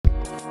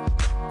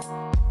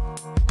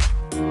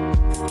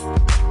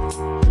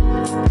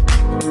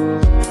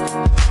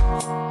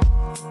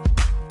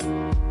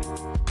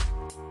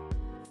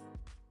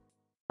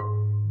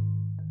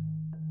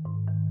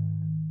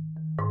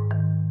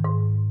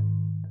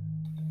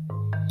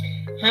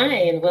Hi,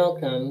 and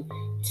welcome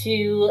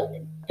to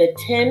the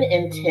 10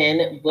 and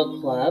 10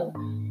 Book Club,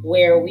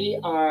 where we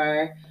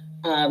are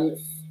um,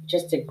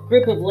 just a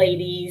group of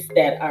ladies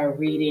that are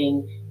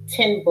reading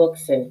 10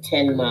 books in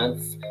 10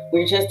 months.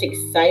 We're just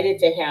excited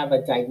to have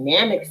a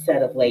dynamic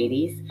set of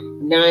ladies,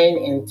 9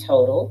 in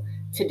total,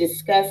 to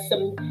discuss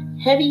some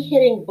heavy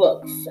hitting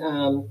books.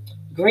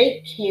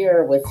 Great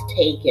care was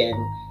taken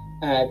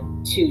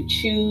to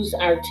choose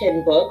our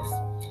 10 books,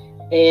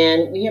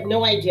 and we have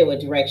no idea what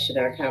direction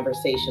our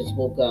conversations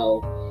will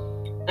go.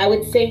 I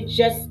would say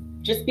just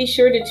be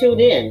sure to tune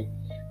in.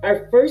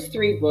 Our first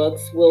three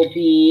books will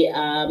be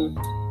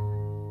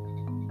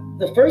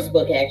the first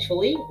book,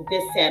 actually,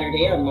 this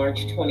Saturday on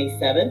March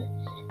 27th.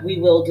 We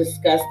will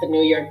discuss the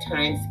New York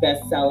Times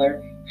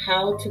bestseller,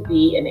 How to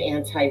Be an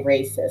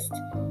Anti-Racist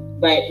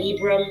by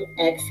Ibram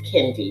X.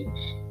 Kendi.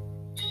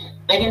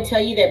 I can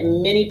tell you that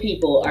many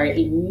people are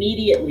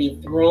immediately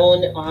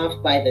thrown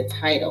off by the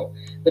title,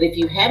 but if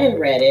you haven't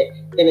read it,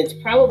 then it's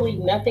probably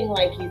nothing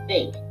like you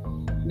think.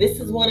 This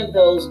is one of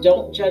those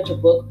don't judge a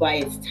book by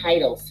its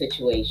title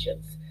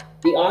situations.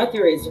 The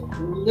author is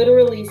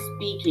literally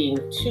speaking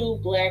to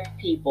Black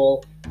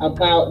people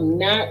about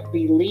not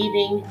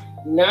believing,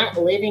 not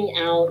living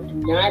out,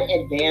 not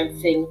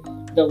advancing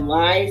the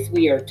lies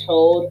we are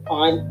told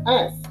on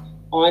us,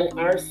 on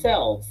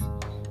ourselves.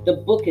 The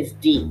book is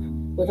deep,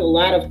 with a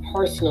lot of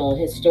personal and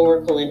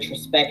historical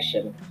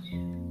introspection.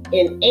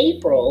 In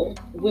April,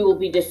 we will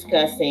be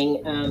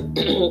discussing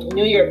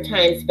New York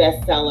Times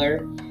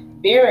bestseller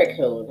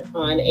Barracoon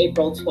on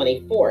April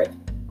 24th.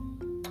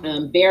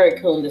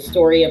 Barracoon, the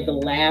story of the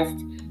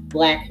last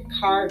Black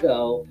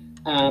cargo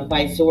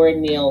by Zora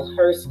Neale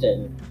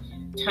Hurston.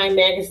 Time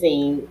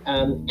magazine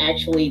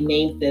actually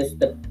named this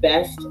the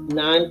best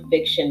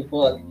nonfiction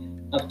book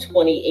of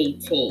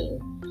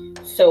 2018.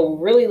 So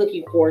really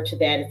looking forward to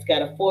that. It's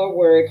got a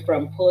foreword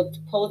from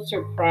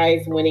Pulitzer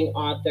Prize winning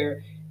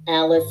author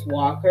Alice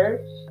Walker.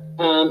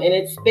 And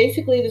it's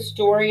basically the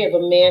story of a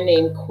man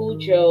named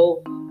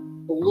Cujo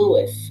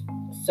Lewis.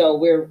 So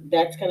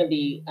that's going to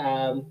be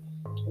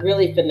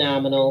really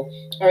phenomenal.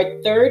 Our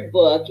third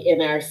book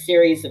in our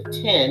series of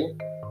 10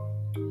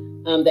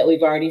 that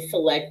we've already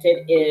selected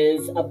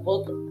is a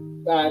book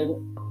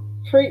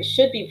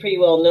should be pretty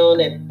well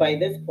known by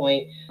this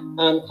point,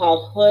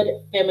 called Hood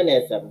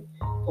Feminism.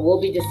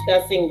 We'll be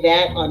discussing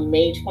that on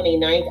May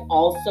 29th,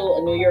 also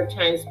a New York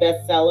Times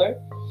bestseller.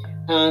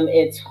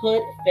 It's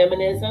Hood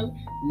Feminism,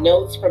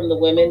 Notes from the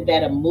Women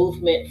That a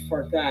Movement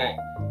Forgot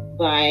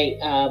by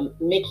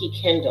Mikki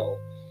Kendall.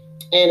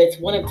 And it's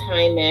one of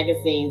Time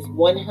Magazine's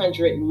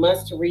 100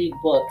 must-read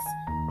books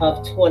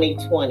of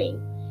 2020.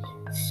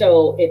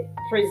 So it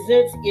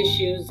presents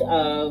issues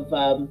of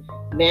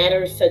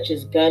matters such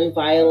as gun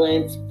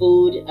violence,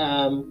 food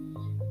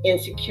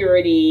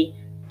insecurity,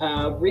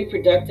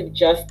 reproductive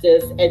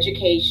justice,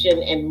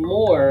 education, and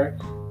more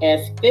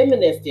as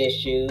feminist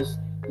issues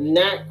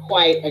not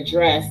quite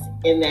addressed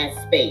in that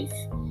space.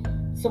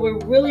 So we're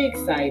really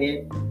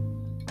excited.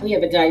 We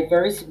have a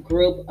diverse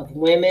group of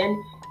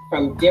women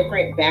from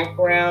different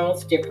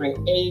backgrounds,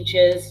 different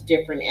ages,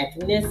 different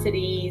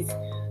ethnicities.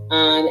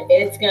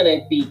 It's going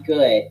to be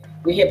good.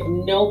 We have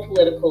no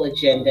political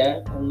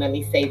agenda. And let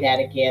me say that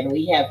again.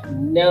 We have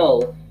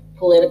no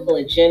political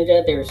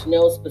agenda. There's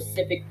no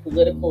specific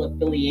political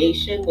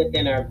affiliation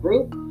within our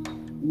group.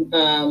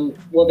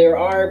 Well, there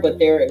are, but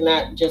they're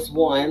not just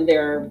one.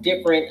 There are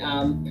different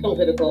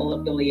political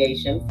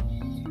affiliations.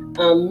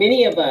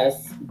 Many of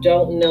us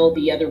don't know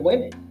the other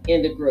women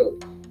in the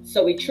group.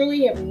 So we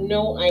truly have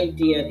no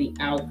idea the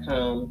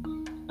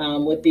outcome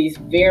with these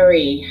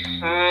very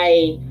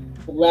high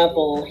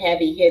level,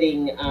 heavy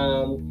hitting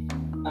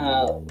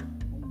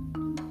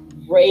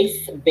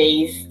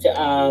race-based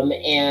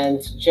and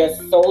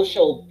just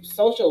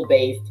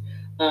social-based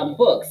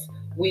books.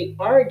 We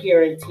are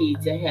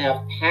guaranteed to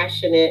have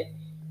passionate,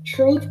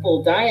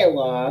 truthful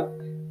dialogue,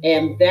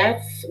 and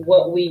that's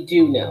what we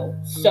do know.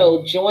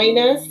 So join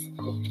us.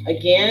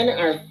 Again,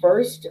 our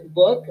first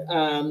book,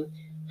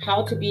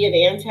 How to Be an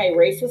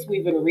Anti-Racist.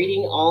 We've been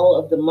reading all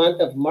of the month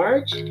of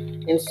March,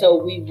 and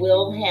so we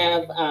will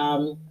have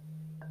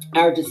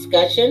our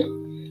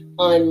discussion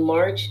on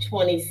March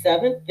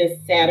 27th, this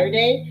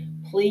Saturday.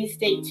 Please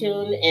stay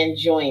tuned and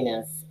join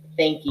us.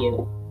 Thank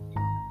you.